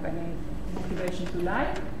to, we have any motivation to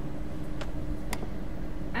lie.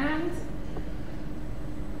 And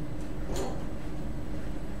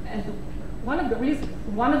one of the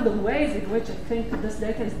ways in which I think this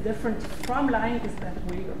data is different from lying is that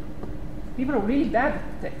people are really bad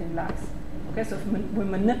at detecting lies. Okay, so if we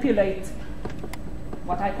manipulate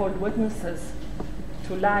what I call witnesses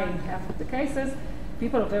to lie in half of the cases,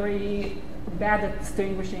 people are very bad at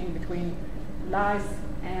distinguishing between lies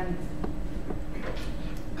and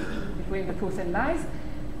between the truth and lies.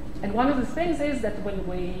 And one of the things is that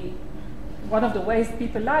one of the ways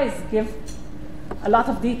people lie is give a lot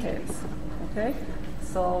of details. Okay,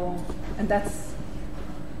 so, and that's,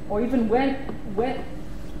 or even when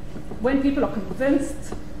people are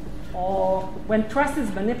convinced, or when trust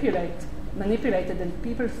is manipulated, and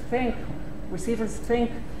people think, receivers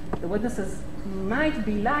think the witnesses might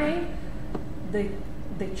be lying, they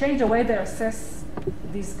change the way they assess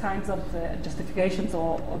these kinds of justifications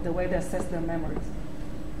or the way they assess their memories.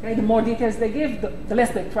 Okay, the more details they give, the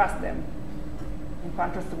less they trust them, in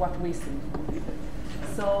contrast to what we see.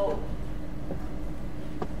 So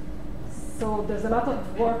there's a lot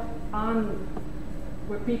of work on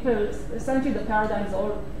where people, essentially the paradigm is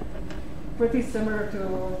all pretty similar to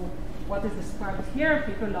what is described here.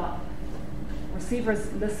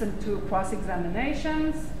 Receivers listen to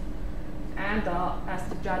cross-examinations and are asked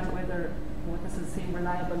to judge whether witnesses seem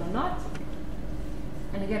reliable or not.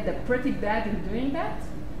 And again, they're pretty bad in doing that.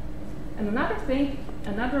 And another thing,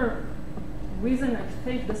 another reason I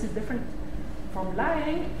think this is different from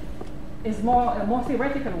lying is a more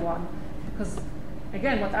theoretical one. Because,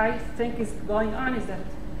 again, what I think is going on is that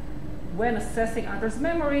when assessing others'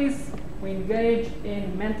 memories, we engage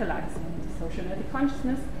in mentalizing socionoetic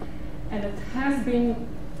consciousness, and it has been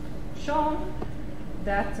shown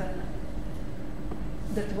that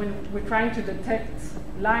that when we're trying to detect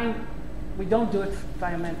lying, we don't do it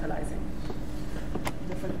via mentalizing.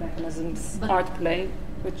 Different mechanisms, art play,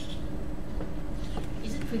 which...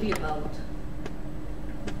 Is it really about,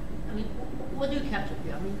 I mean, what do you capture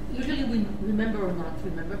here? I mean, usually we remember or not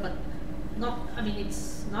remember, but not, I mean,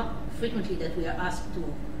 it's not frequently that we are asked to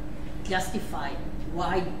justify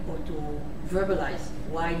why or to verbalize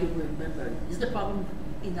why do we remember. Is the problem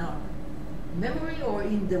in our memory or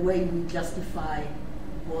in the way we justify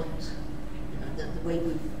what, the way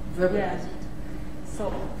we verbalize it?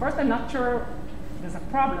 So first, I'm not sure there's a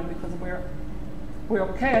problem because we're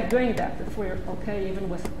okay at doing that. If we're okay even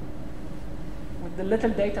with the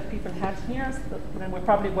little data people have here, then we're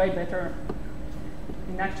probably way better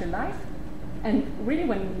in actual life. And really,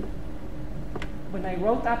 when I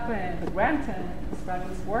wrote up the grant describing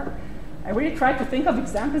this work, I really tried to think of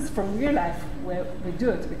examples from real life where we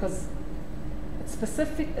do it, because it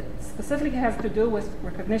specifically has to do with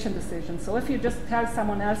recognition decisions. So if you just tell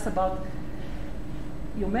someone else about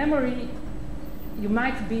your memory, you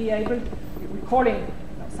might be able, recalling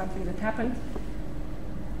something that happened,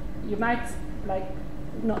 you might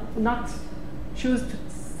not choose to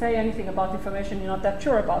say anything about information you're not that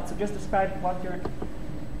sure about, so just describe what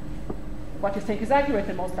you think is accurate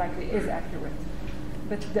and most likely is accurate.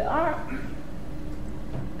 But there are,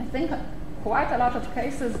 I think, quite a lot of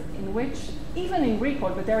cases in which, even in recall,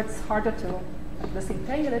 but there it's harder to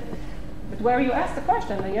disentangle it, but where you ask the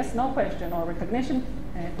question, a yes/no question or recognition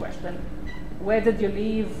question, where did you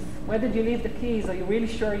leave the keys? Are you really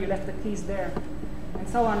sure you left the keys there? And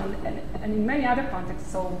so on, and in many other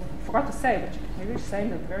contexts. So I forgot to say, which I really say in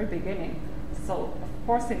the very beginning. So of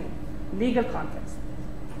course, in legal context,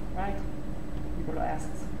 right? People ask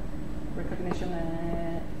recognition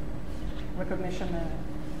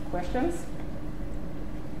questions,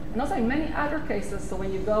 and also in many other cases. So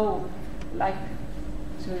when you go, like,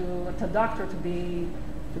 to a doctor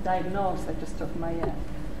to diagnose, I just took my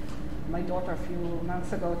daughter a few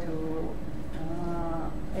months ago to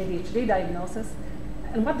ADHD diagnosis.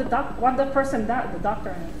 And what the person does, the doctor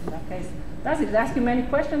in that case, does is ask you many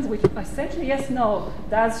questions, which essentially yes, no.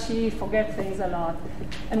 Does she forget things a lot?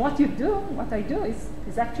 And what I do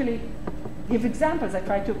is actually give examples. I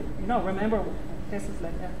try to remember cases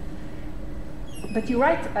like that. But you're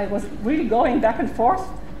right. I was really going back and forth,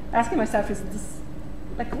 asking myself, is this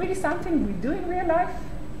like really something we do in real life?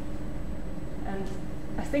 And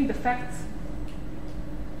I think the fact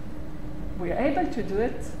we're able to do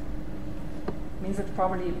it means that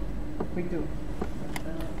probably we do.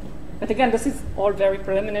 But again, this is all very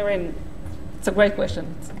preliminary, and it's a great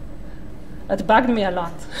question. It bugged me a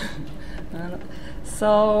lot.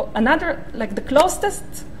 So another, like the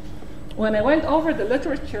closest, when I went over the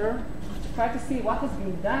literature to try to see what has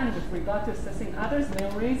been done with regard to assessing others'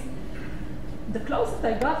 memories, the closest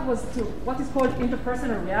I got was to what is called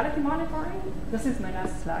interpersonal reality monitoring. This is my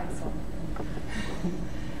last slide. So.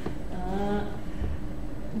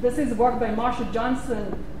 This is work by Marsha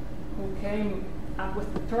Johnson, who came up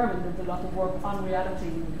with the term and did a lot of work on reality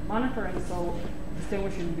monitoring, so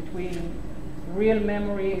distinguishing between real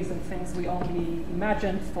memories and things we only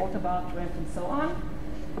imagined, thought about, read, and so on.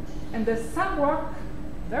 And there's some work,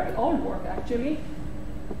 very old work actually,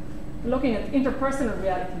 looking at interpersonal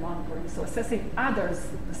reality monitoring, so assessing others'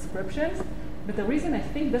 descriptions. But the reason I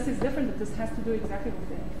think this is different, that this has to do exactly with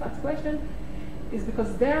the first question, is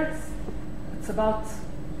because there it's about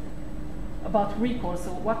recall.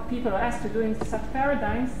 So what people are asked to do in such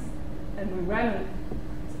paradigms, and we ran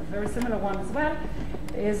a very similar one as well,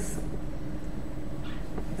 is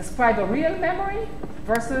describe a real memory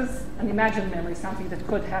versus an imagined memory, something that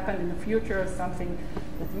could happen in the future, something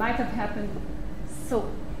that might have happened. So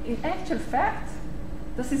in actual fact,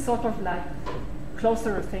 this is sort of like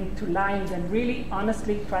closer thing to lying than really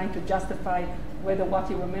honestly trying to justify whether what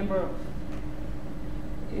you remember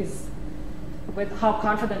is, with how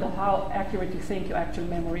confident or how accurate you think your actual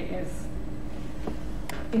memory is.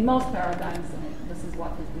 In most paradigms, this is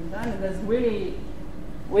what has been done. And there's really,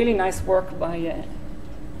 really nice work by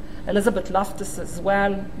Elizabeth Loftus as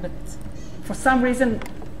well. But for some reason,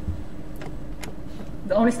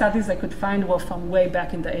 the only studies I could find were from way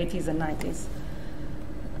back in the 80s and 90s.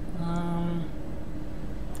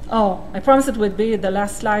 Oh, I promised it would be the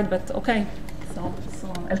last slide, but okay. So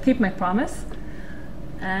I'll keep my promise.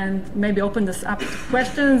 and maybe open this up to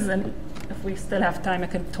questions. And if we still have time, I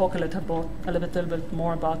can talk a little bit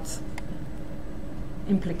more about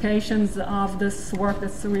implications of this work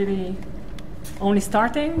that's really only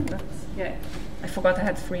starting. But yeah, I forgot I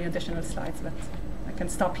had 3 additional slides, but I can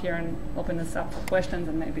stop here and open this up for questions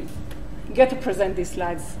and maybe get to present these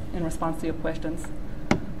slides in response to your questions.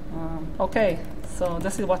 Okay, so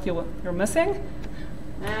this is what you're missing.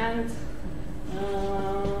 And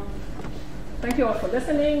thank you all for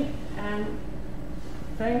listening. And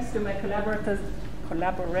thanks to my collaborators,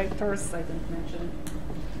 I didn't mention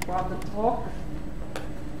throughout the talk.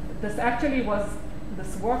 This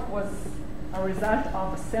work was a result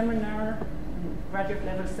of a seminar, graduate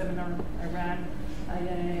level seminar I ran.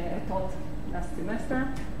 I taught last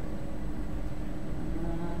semester.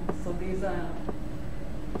 So these are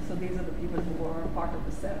the people who were part of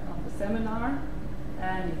the seminar,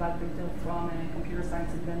 and Yuval Peter from computer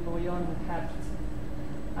science at Ben Gurion, who helped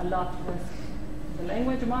a lot with the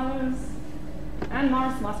language models, and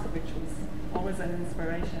Morris Moscovich was always an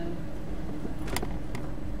inspiration.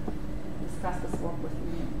 Discussed this work with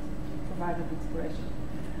me, provided inspiration.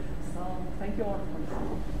 So thank you all for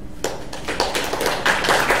listening.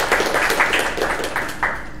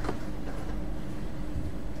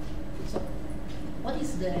 What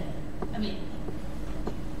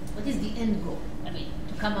is the end goal?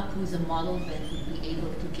 To come up with a model that would be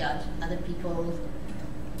able to judge other people,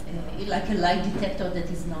 like a lie detector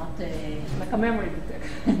that is not like a memory detector.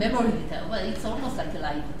 A memory detector. Well, it's almost like a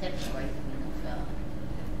lie detector, right?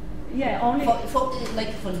 Yeah, only for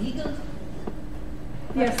legal.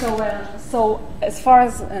 Yeah. So as far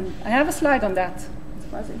as, and I have a slide on that.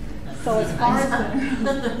 So as far as I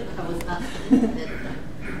was asking.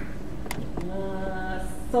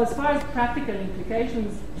 So as far as practical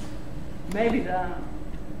implications, maybe the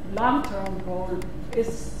long-term goal is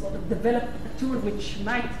sort of develop a tool which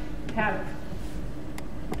might help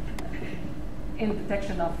in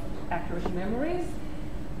detection of accurate memories,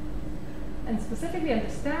 and specifically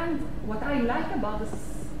understand what I like about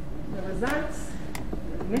the results,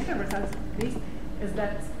 the initial results at least, is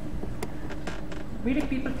that really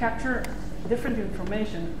people capture different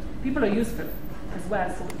information. People are useful as well,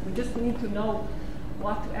 so we just need to know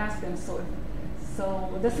what to ask them. So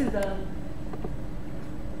this is a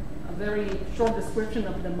very short description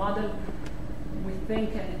of the model we think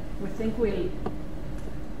we'll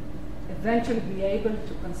eventually be able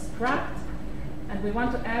to construct, and we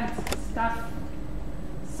want to add stuff.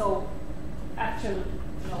 So actual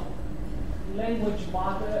language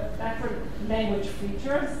model, actual language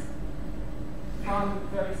features from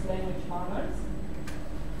various language models,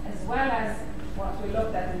 as well as what we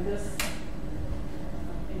looked at in this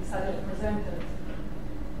Sadeh presented,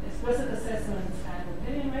 explicit assessments and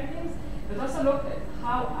opinion ratings, but also looked at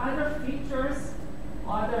how other features,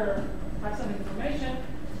 other types of information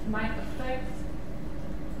might affect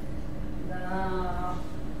the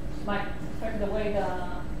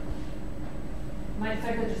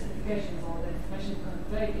justifications, or the information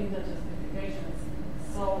conveyed in the justifications.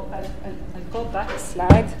 So I'll go back a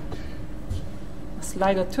slide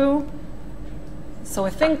or two. So I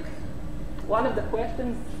think one of the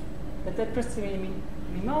questions that interests me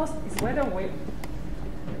most is whether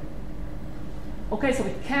so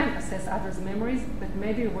we can assess others' memories, but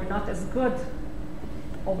maybe we're not as good,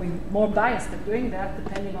 or we're more biased at doing that,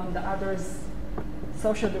 depending on the others'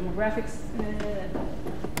 social demographics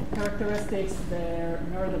characteristics, their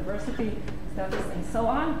neurodiversity status, and so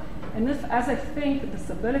on. And as I think this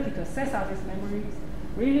ability to assess others' memories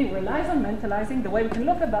really relies on mentalizing, the way we can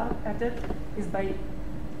look at it is by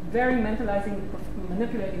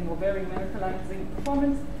manipulating or very mentalizing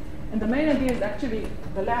performance. And the main idea is actually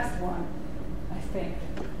the last one, I think.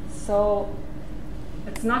 So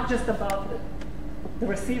it's not just about the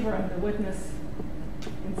receiver and the witness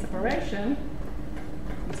in separation.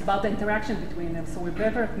 It's about the interaction between them. So we're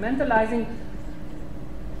better at mentalizing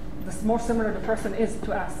the more similar the person is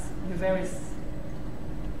to us in various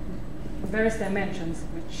dimensions,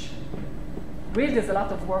 which really there's a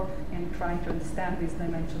lot of work in trying to understand these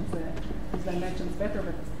dimensions better,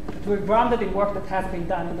 but we're grounded in work that has been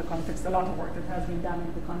done in the context, a lot of work that has been done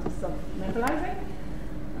in the context of mentalizing.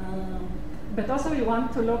 But also we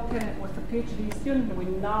want to look with a PhD student, we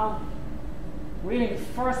now really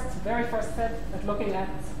very first step at looking at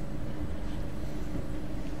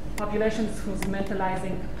populations whose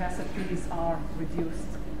mentalizing capacities are reduced.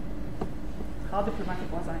 How diplomatic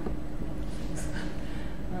was I?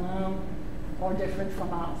 Or different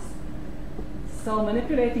from ours. So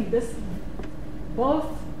manipulating this both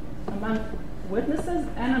among witnesses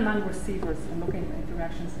and among receivers, and looking at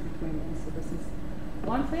interactions between them. So this is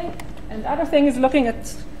one thing. And the other thing is looking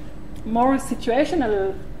at more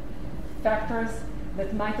situational factors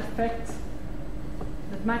that might affect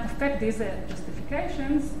these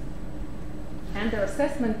justifications and their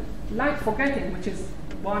assessment, like forgetting, which is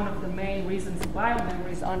one of the main reasons why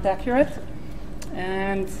memories aren't accurate.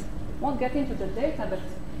 And I won't get into the data, but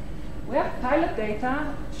we have pilot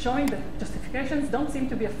data showing that justifications don't seem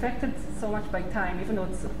to be affected so much by time, even though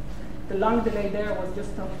the long delay there was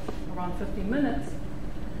just around 15 minutes.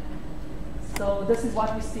 So this is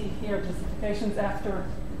what we see here, justifications after,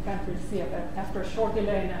 you can't really see it, after a short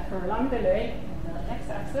delay and after a long delay on the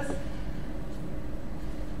x-axis.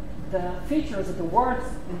 The features of the words,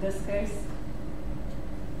 in this case,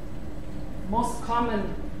 most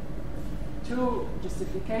common two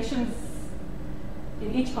justifications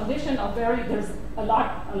in each condition are there's a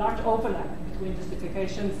large overlap between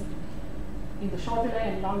justifications in the short delay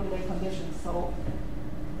and long delay conditions. So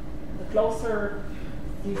the closer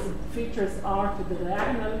these features are to the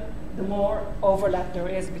diagonal, the more overlap there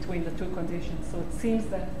is between the two conditions. So it seems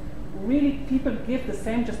that really people give the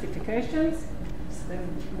same justifications, let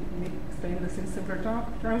me explain this in simpler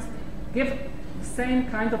terms, give the same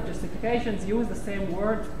kind of justifications, use the same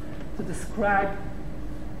word to describe,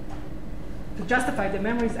 to justify the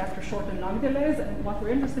memories after short and long delays. And what we're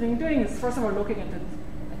interested in doing is, first of all, looking at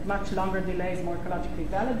much longer delays, more ecologically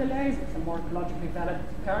valid delays, with a more ecologically valid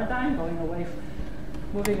paradigm,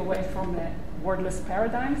 moving away from the wordless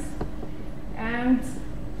paradigms, and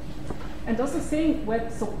also seeing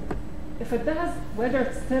so if it does, whether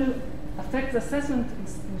it still affects assessment in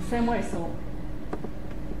the same way. So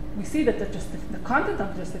we see that the content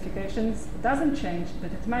of justifications doesn't change,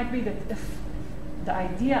 but it might be that if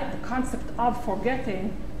the concept of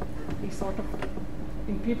forgetting is sort of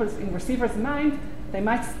in receivers' mind, they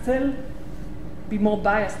might still be more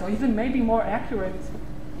biased or even maybe more accurate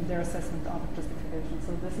in their assessment of justification.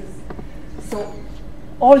 So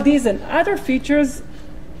all these and other features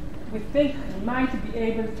we think might be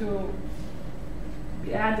able to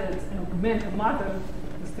be added and augment a model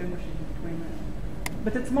distinguishing between them.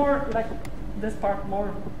 But it's more like this part,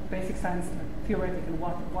 more basic science, theoretical,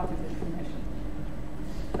 what is information.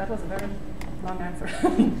 That was a very long answer. I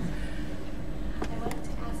wanted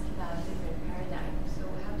to ask about different paradigms. So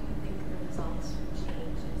how do you think the results would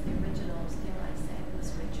change if the original stimuli set was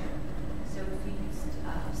richer? So if we used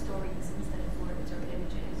stories instead of words or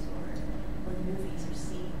images or movies or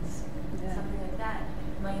scenes, something like that,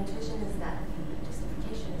 my intuition is that the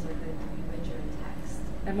justifications are going to be richer in text.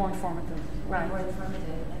 And more informative, right. More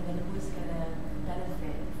informative, and then who's going to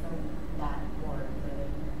benefit from that more?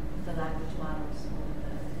 The language models or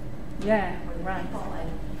the right. people,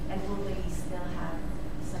 and will they still have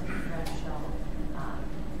some differential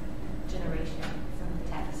generation from the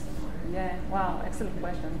text? Yeah, wow, excellent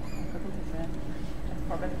question. I couldn't have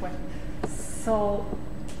forgot the question.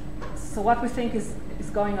 So what we think is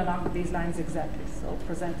going along these lines exactly. So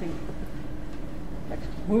presenting like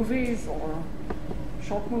movies or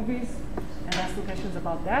short movies and asking questions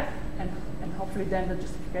about that, and hopefully then the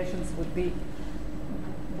justifications would be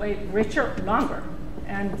way richer, longer,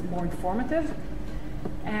 and more informative.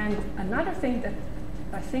 And another thing that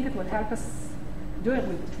I think it would help us do it,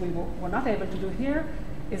 which we were not able to do here,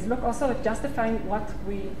 is look also at justifying what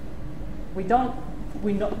we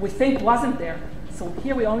think wasn't there. So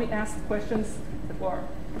here we only asked questions that were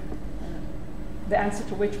the answer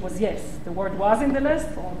to which was yes, the word was in the list,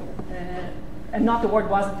 and not the word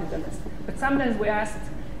wasn't in the list. But sometimes we asked,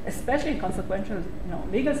 especially in consequential,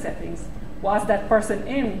 legal settings, was that person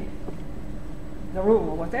in the room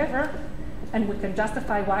or whatever, and we can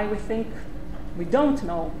justify why we think we don't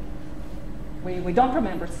know, we don't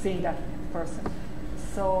remember seeing that person.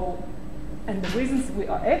 So, and the reasons we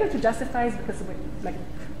are able to justify is because we, like,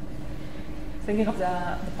 thinking of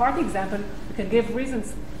the party example, we can give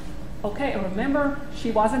reasons. Okay, I remember she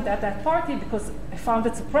wasn't at that party because I found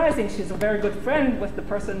it surprising. She's a very good friend with the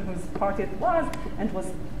person whose party it was, and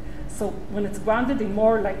was, so when it's grounded in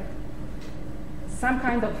more like some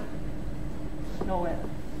kind of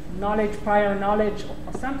knowledge, prior knowledge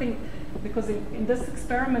or something, because in this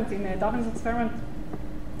experiment, in Darwin's experiment,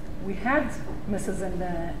 we had misses and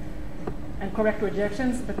correct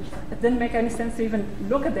rejections, but it didn't make any sense to even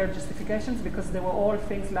look at their justifications because they were all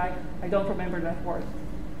things like, I don't remember that word.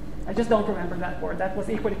 I just don't remember that word. That was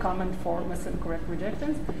equally common for miss and correct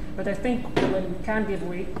rejections. But I think when we can give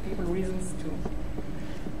people reasons to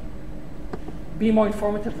be more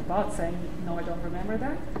informative about saying, no, I don't remember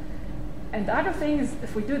that. And the other thing is,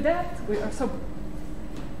 if we do that,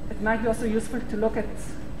 it might be also useful to look at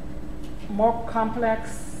more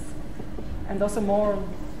complex and also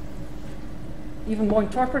even more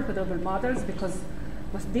interpretable models, because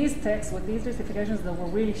with these texts, with these justifications, they were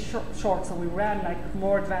really short. So we ran like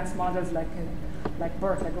more advanced models like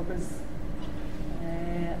BERT, like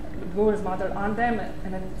Google's model on them,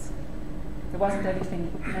 and there wasn't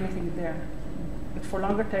anything there. But for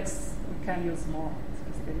longer texts, we can use more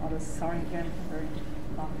specific models. Sorry again for very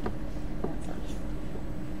long answers.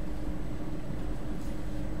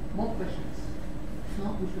 More questions?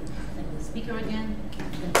 No, we should thank the speaker again.